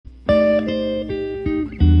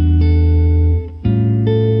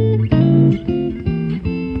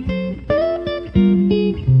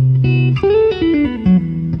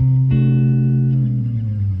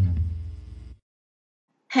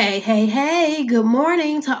Hey, good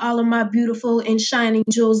morning to all of my beautiful and shining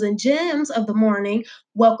jewels and gems of the morning.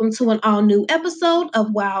 Welcome to an all new episode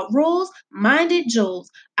of Wild Rules, Minded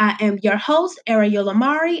Jewels. I am your host, Ariola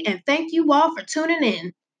Mari, and thank you all for tuning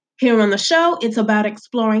in. Here on the show, it's about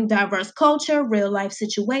exploring diverse culture, real life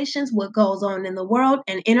situations, what goes on in the world,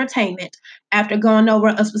 and entertainment. After going over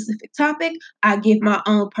a specific topic, I give my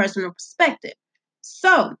own personal perspective.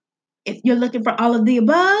 So, if you're looking for all of the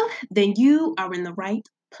above, then you are in the right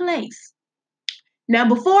place. Now,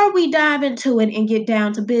 before we dive into it and get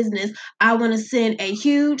down to business, I want to send a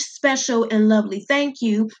huge, special, and lovely thank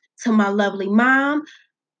you to my lovely mom,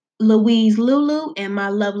 Louise Lulu, and my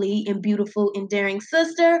lovely and beautiful and daring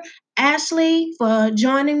sister, Ashley, for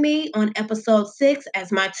joining me on episode 6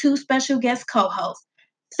 as my two special guest co hosts.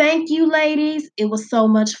 Thank you, ladies. It was so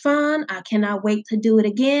much fun. I cannot wait to do it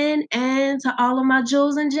again. And to all of my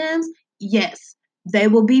jewels and gems, yes, they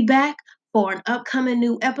will be back for an upcoming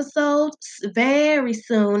new episode very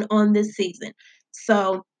soon on this season.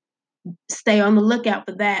 So stay on the lookout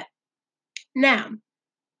for that. Now,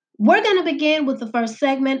 we're going to begin with the first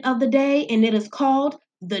segment of the day, and it is called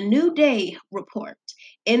the New Day Report.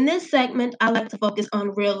 In this segment, I like to focus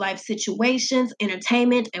on real life situations,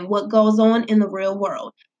 entertainment, and what goes on in the real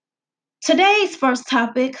world. Today's first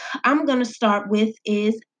topic I'm going to start with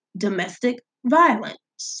is domestic violence.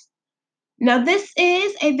 Now, this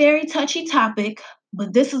is a very touchy topic,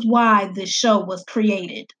 but this is why this show was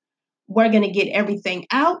created. We're going to get everything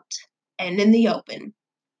out and in the open.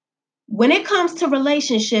 When it comes to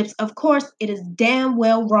relationships, of course, it is damn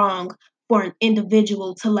well wrong for an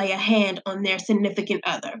individual to lay a hand on their significant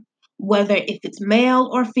other, whether if it's male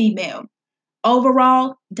or female.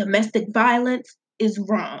 Overall, domestic violence is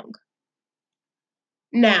wrong.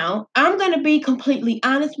 Now, I'm going to be completely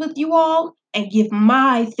honest with you all and give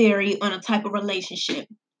my theory on a type of relationship.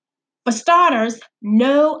 For starters,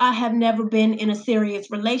 no, I have never been in a serious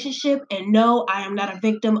relationship, and no, I am not a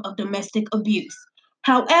victim of domestic abuse.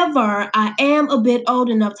 However, I am a bit old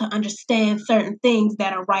enough to understand certain things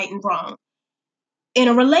that are right and wrong. In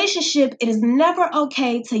a relationship, it is never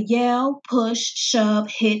okay to yell, push, shove,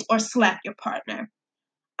 hit, or slap your partner.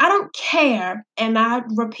 I don't care, and I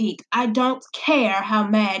repeat, I don't care how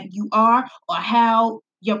mad you are or how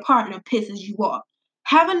your partner pisses you off.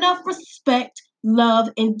 Have enough respect, love,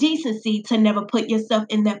 and decency to never put yourself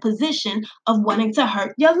in that position of wanting to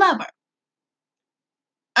hurt your lover.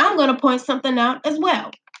 I'm going to point something out as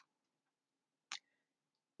well.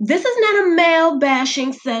 This is not a male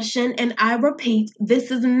bashing session, and I repeat, this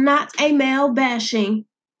is not a male bashing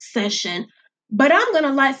session, but I'm going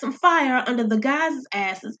to light some fire under the guys'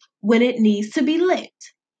 asses when it needs to be lit.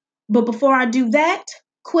 But before I do that,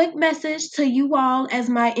 quick message to you all as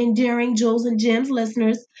my endearing Jewels and Gems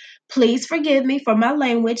listeners. Please forgive me for my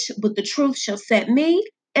language, but the truth shall set me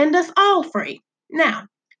and us all free. Now,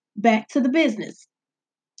 back to the business.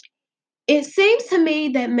 It seems to me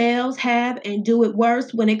that males have and do it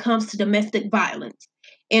worse when it comes to domestic violence.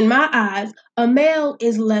 In my eyes, a male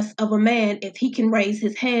is less of a man if he can raise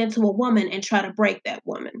his hand to a woman and try to break that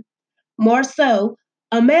woman. More so,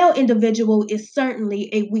 a male individual is certainly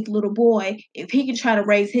a weak little boy if he can try to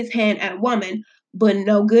raise his hand at a woman, but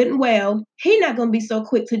no good and well, he not going to be so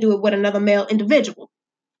quick to do it with another male individual.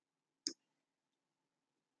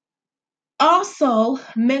 Also,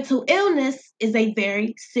 mental illness is a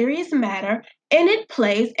very serious matter and it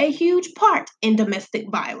plays a huge part in domestic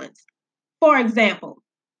violence. For example,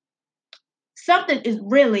 something is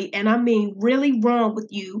really, and I mean really wrong with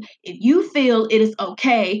you if you feel it is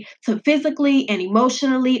okay to physically and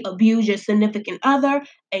emotionally abuse your significant other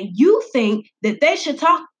and you think that they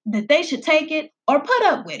should take it or put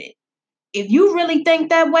up with it. If you really think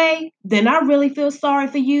that way, then I really feel sorry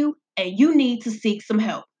for you and you need to seek some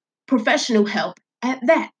help, professional help at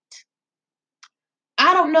that.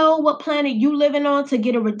 I don't know what planet you living on to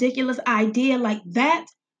get a ridiculous idea like that,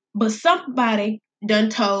 but somebody done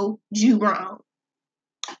told you wrong.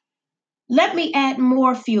 Let me add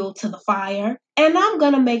more fuel to the fire, and I'm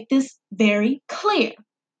going to make this very clear.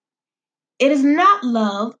 It is not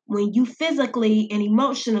love when you physically and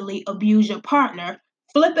emotionally abuse your partner,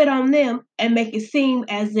 flip it on them, and make it seem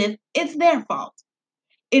as if it's their fault.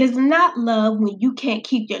 It is not love when you can't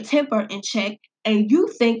keep your temper in check and you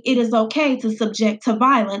think it is okay to subject to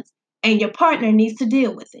violence and your partner needs to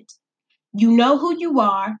deal with it. You know who you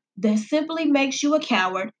are, that simply makes you a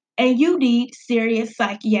coward, and you need serious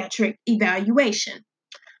psychiatric evaluation.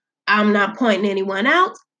 I'm not pointing anyone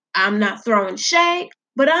out, I'm not throwing shade,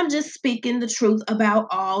 but I'm just speaking the truth about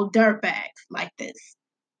all dirtbags like this.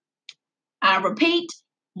 I repeat,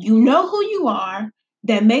 you know who you are,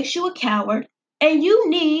 that makes you a coward, and you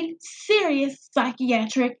need serious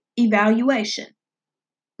psychiatric evaluation.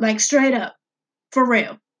 Like straight up, for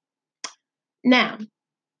real. Now,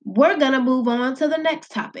 we're going to move on to the next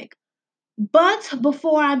topic. But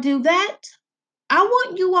before I do that, I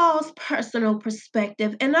want you all's personal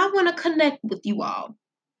perspective and I want to connect with you all.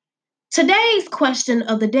 Today's question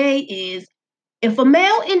of the day is, if a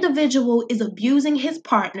male individual is abusing his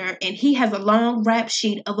partner and he has a long rap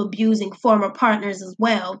sheet of abusing former partners as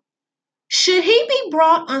well, should he be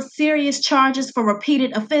brought on serious charges for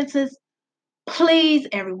repeated offenses? Please,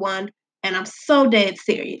 everyone, and I'm so dead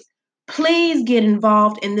serious, please get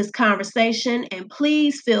involved in this conversation and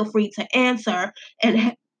please feel free to answer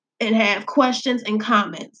and have questions and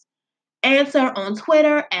comments. Answer on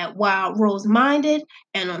Twitter at Wild Rose Minded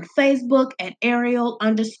and on Facebook at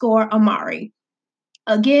Ariel_Amari.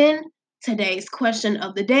 Again, today's question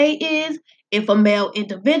of the day is, if a male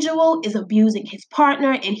individual is abusing his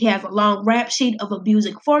partner and he has a long rap sheet of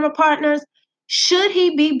abusing former partners, should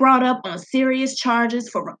he be brought up on serious charges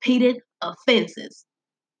for repeated offenses?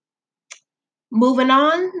 Moving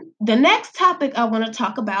on, the next topic I want to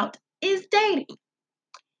talk about is dating.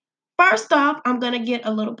 First off, I'm going to get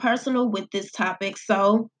a little personal with this topic,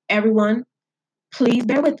 so everyone, please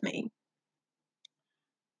bear with me.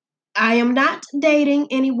 I am not dating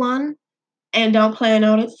anyone and don't plan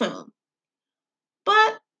on it soon.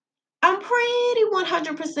 But I'm pretty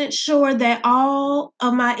 100% sure that all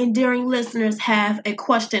of my endearing listeners have a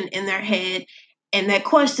question in their head, and that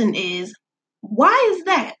question is, why is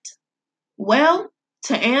that? Well,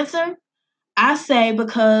 to answer, I say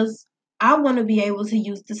because I want to be able to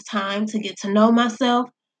use this time to get to know myself,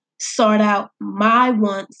 sort out my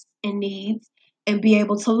wants and needs, and be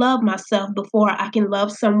able to love myself before I can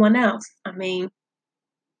love someone else. I mean,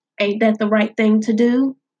 ain't that the right thing to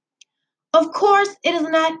do? Of course, it is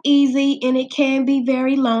not easy and it can be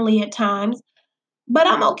very lonely at times, but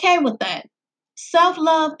I'm okay with that. Self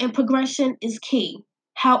love and progression is key.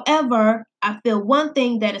 However, I feel one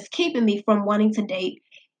thing that is keeping me from wanting to date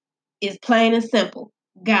is plain and simple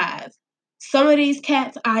guys. Some of these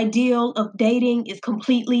cats' ideal of dating is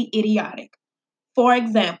completely idiotic. For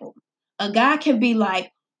example, a guy can be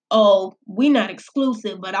like, "Oh, we not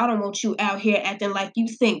exclusive, but I don't want you out here acting like you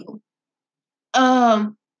single."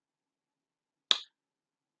 Um,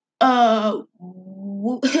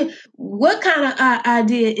 what kind of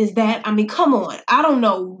idea is that? I mean, come on. I don't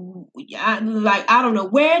know. I don't know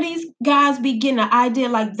where these guys be getting an idea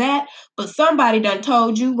like that, but somebody done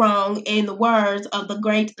told you wrong, in the words of the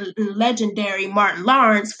great legendary Martin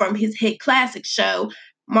Lawrence from his hit classic show,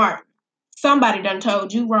 Martin. Somebody done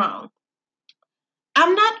told you wrong.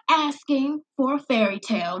 I'm not asking for a fairy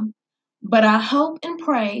tale, but I hope and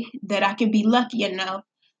pray that I can be lucky enough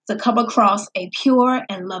to come across a pure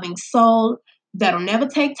and loving soul that'll never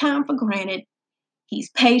take time for granted. He's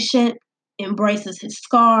patient, embraces his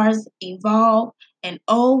scars, evolve, and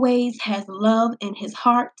always has love in his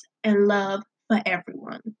heart and love for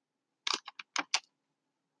everyone.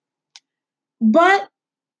 But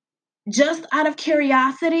just out of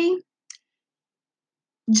curiosity,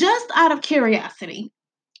 just out of curiosity,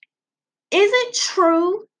 is it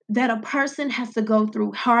true that a person has to go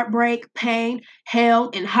through heartbreak, pain, hell,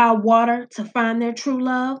 and high water to find their true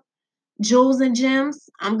love? Jules and Gems,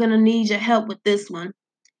 I'm going to need your help with this one.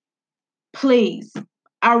 Please.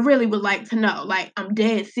 I really would like to know. Like, I'm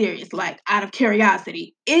dead serious. Like, out of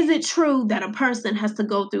curiosity, is it true that a person has to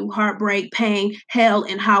go through heartbreak, pain, hell,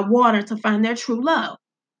 and high water to find their true love?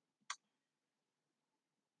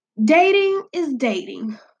 Dating is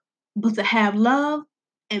dating, but to have love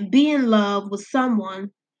and be in love with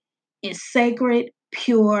someone is sacred,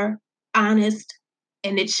 pure, honest,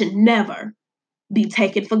 and it should never be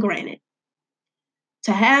taken for granted.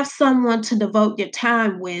 To have someone to devote your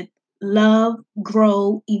time with, love,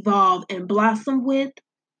 grow, evolve, and blossom with,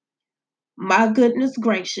 my goodness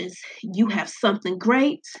gracious, you have something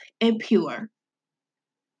great and pure.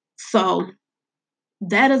 So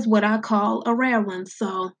that is what I call a rare one.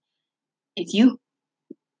 So if you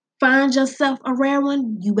find yourself a rare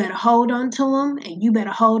one, you better hold on to them and you better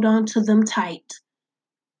hold on to them tight.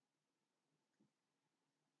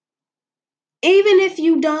 Even if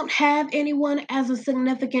you don't have anyone as a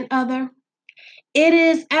significant other, it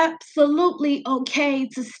is absolutely okay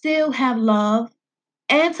to still have love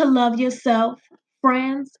and to love yourself,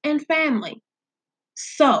 friends, and family.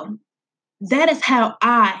 So, that is how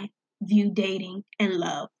I view dating and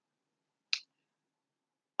love.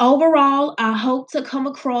 Overall, I hope to come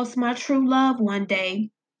across my true love one day,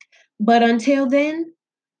 but until then,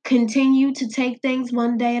 continue to take things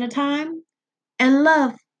one day at a time and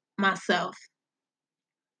love myself.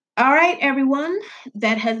 All right, everyone,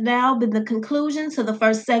 that has now been the conclusion to the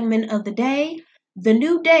first segment of the day. The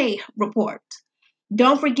New Day report.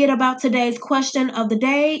 Don't forget about today's question of the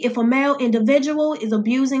day. If a male individual is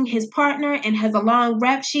abusing his partner and has a long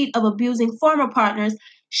rap sheet of abusing former partners,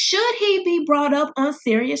 should he be brought up on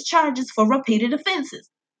serious charges for repeated offenses?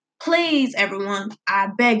 Please, everyone, I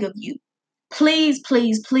beg of you. Please,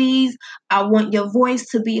 please, please, I want your voice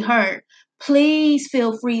to be heard. Please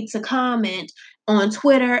feel free to comment on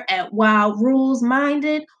Twitter at Wild Rules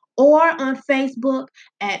Minded or on Facebook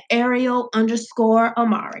at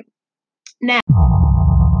Ariel_Amari. Now,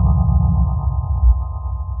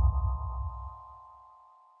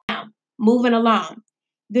 moving along.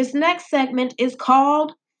 This next segment is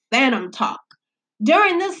called Phantom Talk.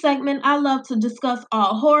 During this segment, I love to discuss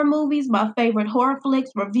all horror movies, my favorite horror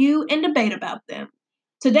flicks, review, and debate about them.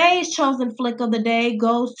 Today's chosen flick of the day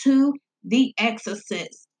goes to The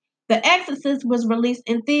Exorcist. The Exorcist was released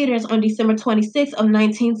in theaters on December 26 of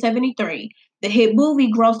 1973. The hit movie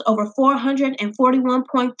grossed over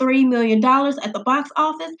 $441.3 million at the box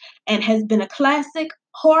office and has been a classic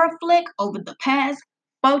horror flick over the past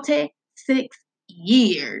 46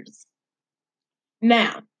 years.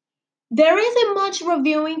 Now, there isn't much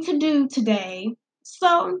reviewing to do today,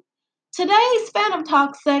 so today's Phantom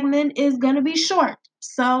Talk segment is going to be short.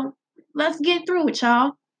 So let's get through it,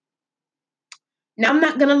 y'all. Now, I'm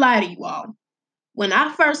not going to lie to you all. When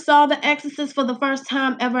I first saw The Exorcist for the first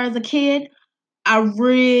time ever as a kid, I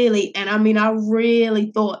really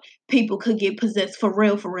thought people could get possessed for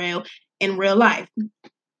real, in real life.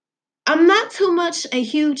 I'm not too much a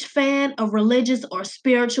huge fan of religious or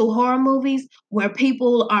spiritual horror movies where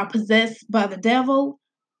people are possessed by the devil,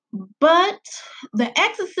 but The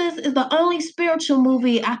Exorcist is the only spiritual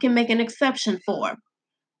movie I can make an exception for.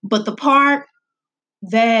 But the part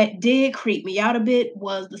that did creep me out a bit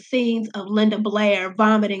was the scenes of Linda Blair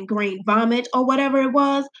vomiting green vomit or whatever it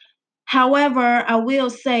was. However, I will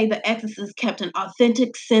say The Exorcist kept an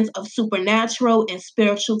authentic sense of supernatural and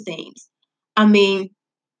spiritual themes. I mean,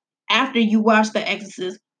 after you watch The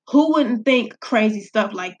Exorcist, who wouldn't think crazy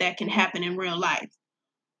stuff like that can happen in real life?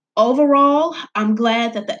 Overall, I'm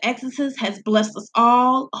glad that The Exorcist has blessed us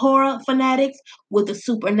all, horror fanatics, with a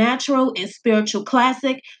supernatural and spiritual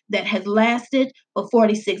classic that has lasted for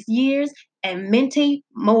 46 years and many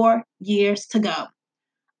more years to go.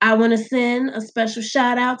 I want to send a special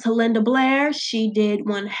shout out to Linda Blair. She did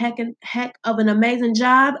one heck of an amazing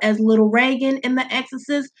job as Little Reagan in The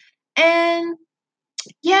Exorcist. And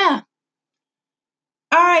yeah.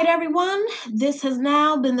 All right, everyone. This has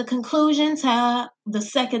now been the conclusion to the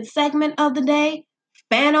second segment of the day,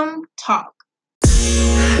 Phantom Talk.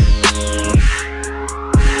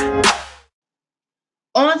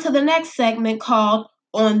 On to the next segment called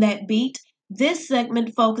On That Beat. This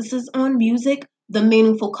segment focuses on music, the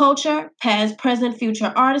meaningful culture, past, present,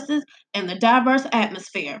 future artists, and the diverse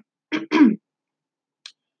atmosphere.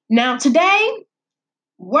 Now, today,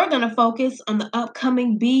 we're going to focus on the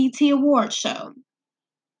upcoming BET Awards show.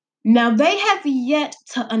 Now, they have yet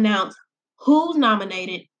to announce who's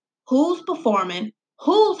nominated, who's performing,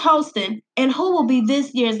 who's hosting, and who will be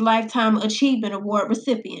this year's Lifetime Achievement Award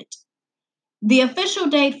recipient. The official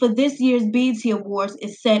date for this year's BET Awards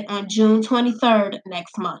is set on June 23rd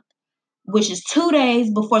next month, which is 2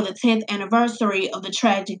 days before the 10th anniversary of the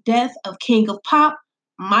tragic death of King of Pop,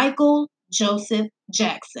 Michael Joseph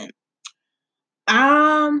Jackson.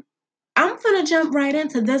 I'm gonna jump right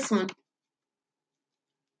into this one.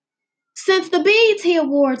 Since the BET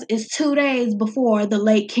Awards is 2 days before the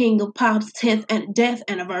late King of Pop's 10th death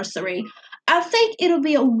anniversary, I think it'll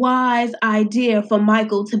be a wise idea for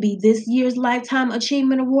Michael to be this year's Lifetime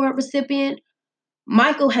Achievement Award recipient.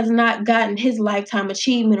 Michael has not gotten his Lifetime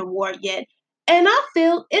Achievement Award yet, and I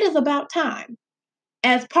feel it is about time.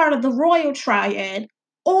 As part of the Royal Triad,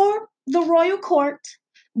 or the Royal Court,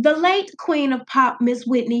 the late Queen of Pop, Miss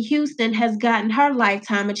Whitney Houston, has gotten her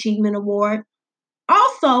Lifetime Achievement Award.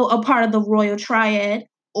 Also a part of the Royal Triad,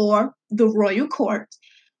 or the Royal Court,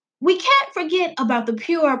 we can't forget about the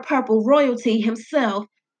pure purple royalty himself.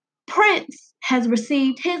 Prince has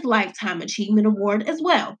received his Lifetime Achievement Award as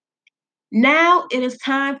well. Now it is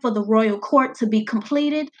time for the Royal Court to be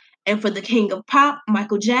completed and for the King of Pop,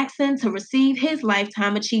 Michael Jackson, to receive his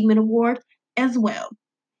Lifetime Achievement Award as well.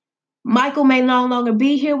 Michael may no longer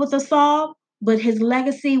be here with us all, but his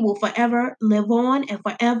legacy will forever live on and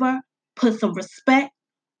forever put some respect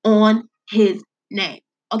on his name.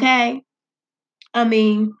 Okay? I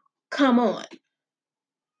mean, come on.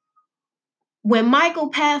 When Michael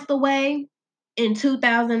passed away in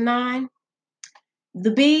 2009,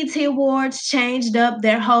 the BET Awards changed up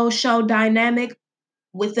their whole show dynamic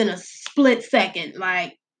within a split second.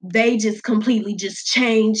 Like, they just completely just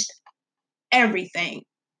changed everything.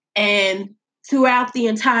 And throughout the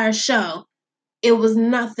entire show, it was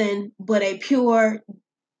nothing but a pure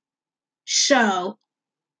show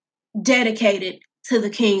dedicated to the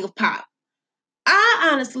king of pop. I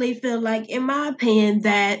honestly feel like, in my opinion,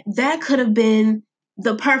 that could have been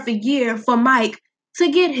the perfect year for Mike to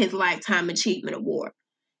get his Lifetime Achievement Award.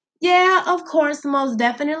 Yeah, of course, most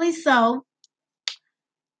definitely so.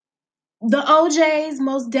 The OJs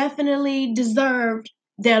most definitely deserved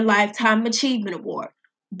their Lifetime Achievement Award.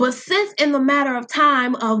 But since in the matter of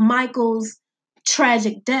time of Michael's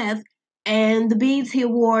tragic death and the BET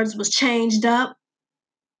Awards was changed up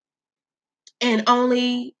in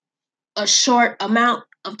only a short amount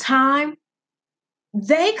of time,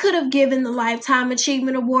 they could have given the Lifetime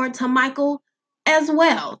Achievement Award to Michael as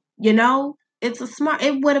well. You know, it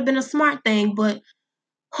would have been a smart thing, but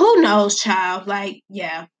who knows, child? Like,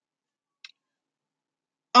 yeah.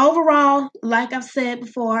 Overall, like I've said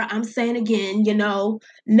before, I'm saying again,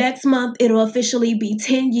 next month it'll officially be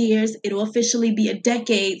 10 years. It'll officially be a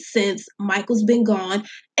decade since Michael's been gone.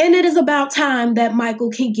 And it is about time that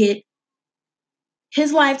Michael can get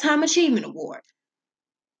his Lifetime Achievement Award.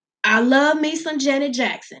 I love me some Janet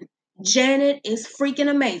Jackson. Janet is freaking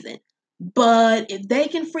amazing. But if they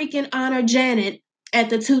can freaking honor Janet at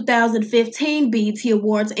the 2015 BET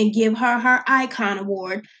Awards and give her her Icon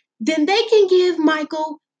Award, then they can give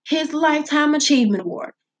Michael his Lifetime Achievement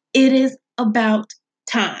Award. It is about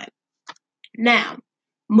time. Now,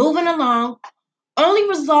 moving along, only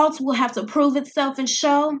results will have to prove itself and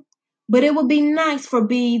show, but it would be nice for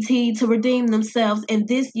BET to redeem themselves, and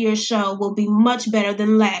this year's show will be much better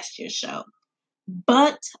than last year's show.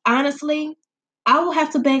 But honestly, I will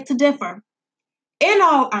have to beg to differ. In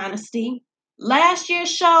all honesty, last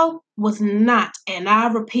year's show was not, and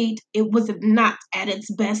I repeat, it was not at its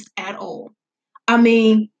best at all. I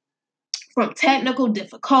mean, from technical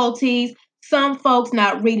difficulties, some folks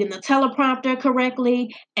not reading the teleprompter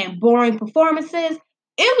correctly, and boring performances,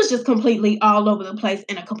 it was just completely all over the place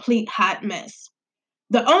and a complete hot mess.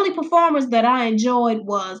 The only performers that I enjoyed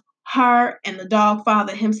was her and the dog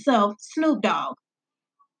father himself, Snoop Dogg.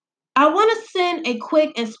 I want to send a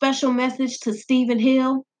quick and special message to Stephen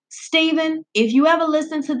Hill. Stephen, if you ever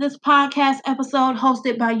listen to this podcast episode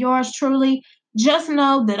hosted by yours truly, just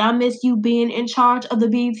know that I miss you being in charge of the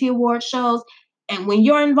BET Award shows. And when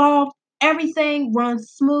you're involved, everything runs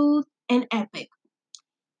smooth and epic.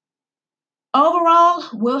 Overall,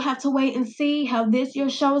 we'll have to wait and see how this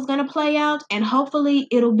year's show is going to play out, and hopefully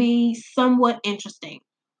it'll be somewhat interesting.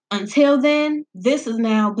 Until then, this has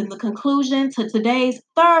now been the conclusion to today's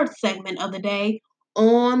third segment of the day,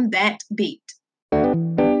 On That Beat.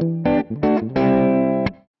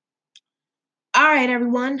 All right,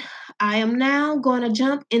 everyone. I am now going to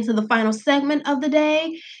jump into the final segment of the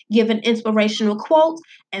day, give an inspirational quote,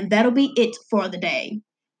 and that'll be it for the day.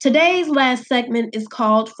 Today's last segment is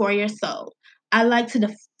called For Your Soul. I like to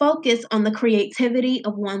focus on the creativity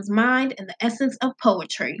of one's mind and the essence of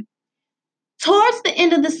poetry. Towards the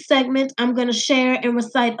end of this segment, I'm going to share and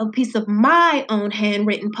recite a piece of my own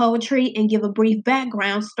handwritten poetry and give a brief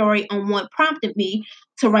background story on what prompted me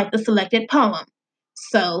to write the selected poem.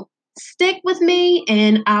 So, stick with me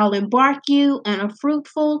and I'll embark you on a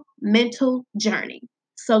fruitful mental journey.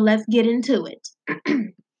 So, let's get into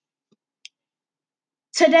it.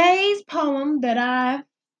 Today's poem that I've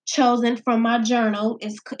chosen from my journal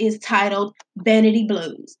is titled Vanity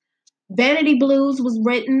Blues. Vanity Blues was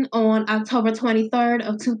written on October 23rd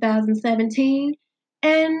of 2017,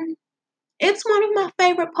 and it's one of my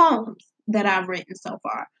favorite poems that I've written so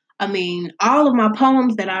far. I mean, all of my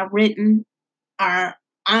poems that I've written are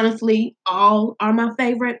honestly all are my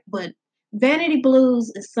favorite, but Vanity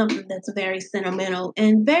Blues is something that's very sentimental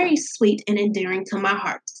and very sweet and endearing to my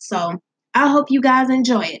heart. So I hope you guys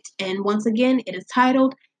enjoy it. And once again, it is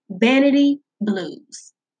titled Vanity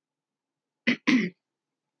Blues.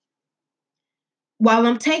 While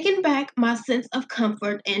I'm taking back my sense of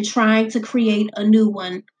comfort and trying to create a new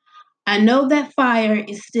one, I know that fire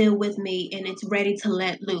is still with me and it's ready to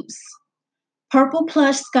let loose. Purple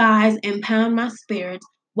plush skies impound my spirit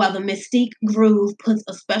while the mystique groove puts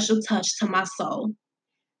a special touch to my soul.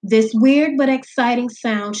 This weird but exciting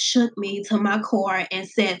sound shook me to my core and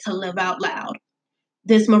said to live out loud.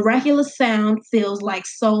 This miraculous sound feels like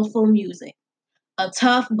soulful music. A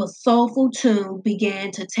tough but soulful tune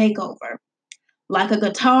began to take over. Like a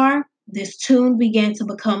guitar, this tune began to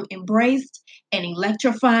become embraced and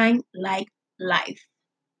electrifying like life.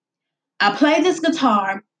 I play this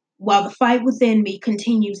guitar while the fight within me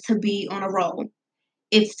continues to be on a roll.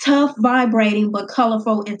 It's tough, vibrating, but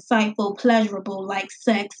colorful, insightful, pleasurable, like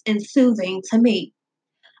sex, and soothing to me.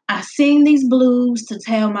 I sing these blues to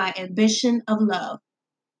tell my ambition of love.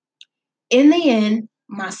 In the end,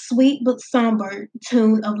 my sweet but somber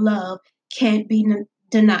tune of love can't be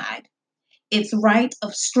denied. Its right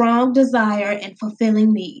of strong desire and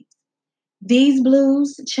fulfilling needs. These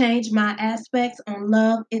blues change my aspects on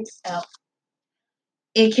love itself.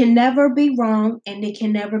 It can never be wrong and it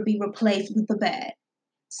can never be replaced with the bad.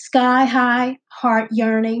 Sky high, heart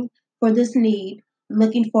yearning for this need,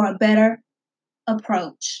 looking for a better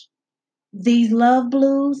approach. These Love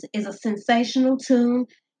Blues is a sensational tune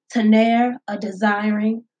to ne'er a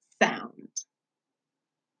desiring sound.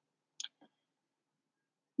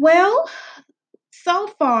 Well, so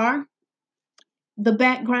far, the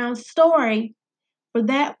background story for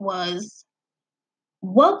that was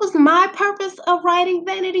what was my purpose of writing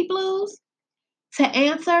Vanity Blues? To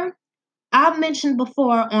answer, I've mentioned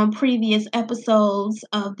before on previous episodes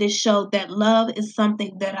of this show that love is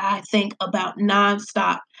something that I think about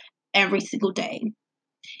nonstop every single day.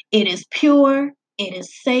 It is pure, it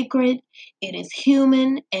is sacred, it is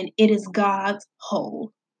human, and it is God's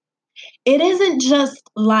whole. It isn't just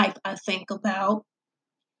life I think about.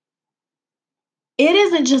 It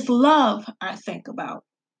isn't just love I think about.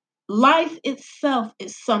 Life itself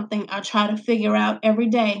is something I try to figure out every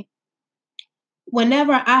day.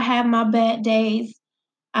 Whenever I have my bad days,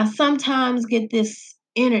 I sometimes get this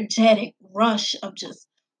energetic rush of just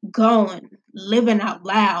going, living out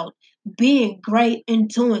loud, being great and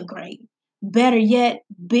doing great. Better yet,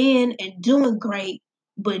 being and doing great,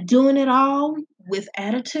 but doing it all with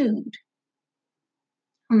attitude.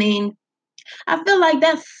 I mean, I feel like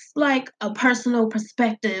that's like a personal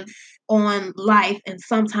perspective on life and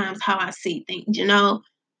sometimes how I see things.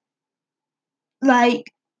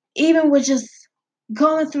 Like, even with just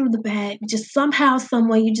going through the bad, just somehow, some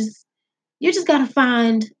way, you just gotta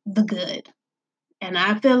find the good. And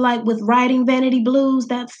I feel like with writing Vanity Blues,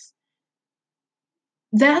 that's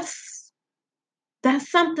that's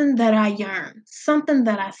something that I yearn, something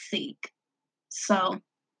that I seek. So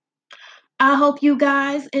I hope you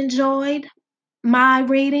guys enjoyed my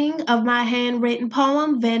reading of my handwritten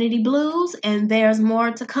poem, Vanity Blues, and there's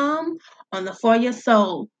more to come on the For Your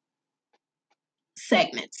Soul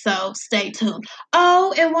segment. So stay tuned.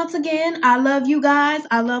 Oh, and once again, I love you guys.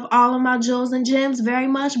 I love all of my jewels and gems very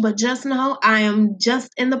much, but just know I am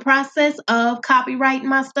just in the process of copywriting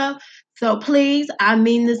my stuff. So please, I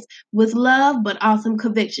mean this with love, but awesome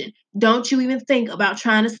conviction. Don't you even think about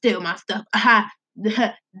trying to steal my stuff. Aha,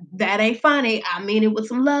 that ain't funny. I mean it with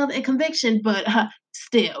some love and conviction, but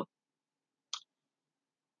still.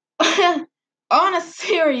 On a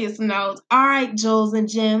serious note, all right, jewels and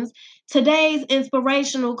gems. Today's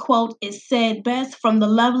inspirational quote is said best from the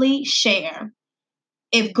lovely Cher.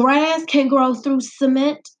 If grass can grow through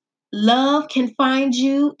cement, love can find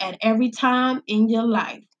you at every time in your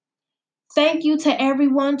life. Thank you to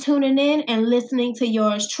everyone tuning in and listening to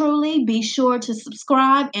yours truly. Be sure to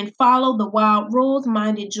subscribe and follow the Wild Rules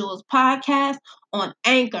Minded Jewels podcast on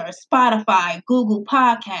Anchor, Spotify, Google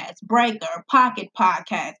Podcasts, Breaker, Pocket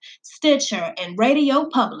Podcasts, Stitcher, and Radio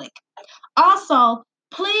Public. Also,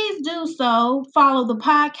 please do so. Follow the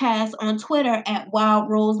podcast on Twitter at Wild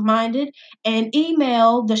Rules Minded and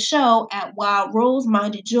email the show at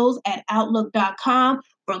wildrulesmindedjewels@outlook.com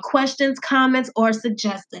for questions, comments, or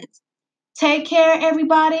suggestions. Take care,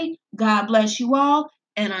 everybody. God bless you all.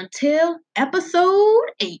 And until episode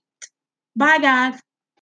 8. Bye, guys.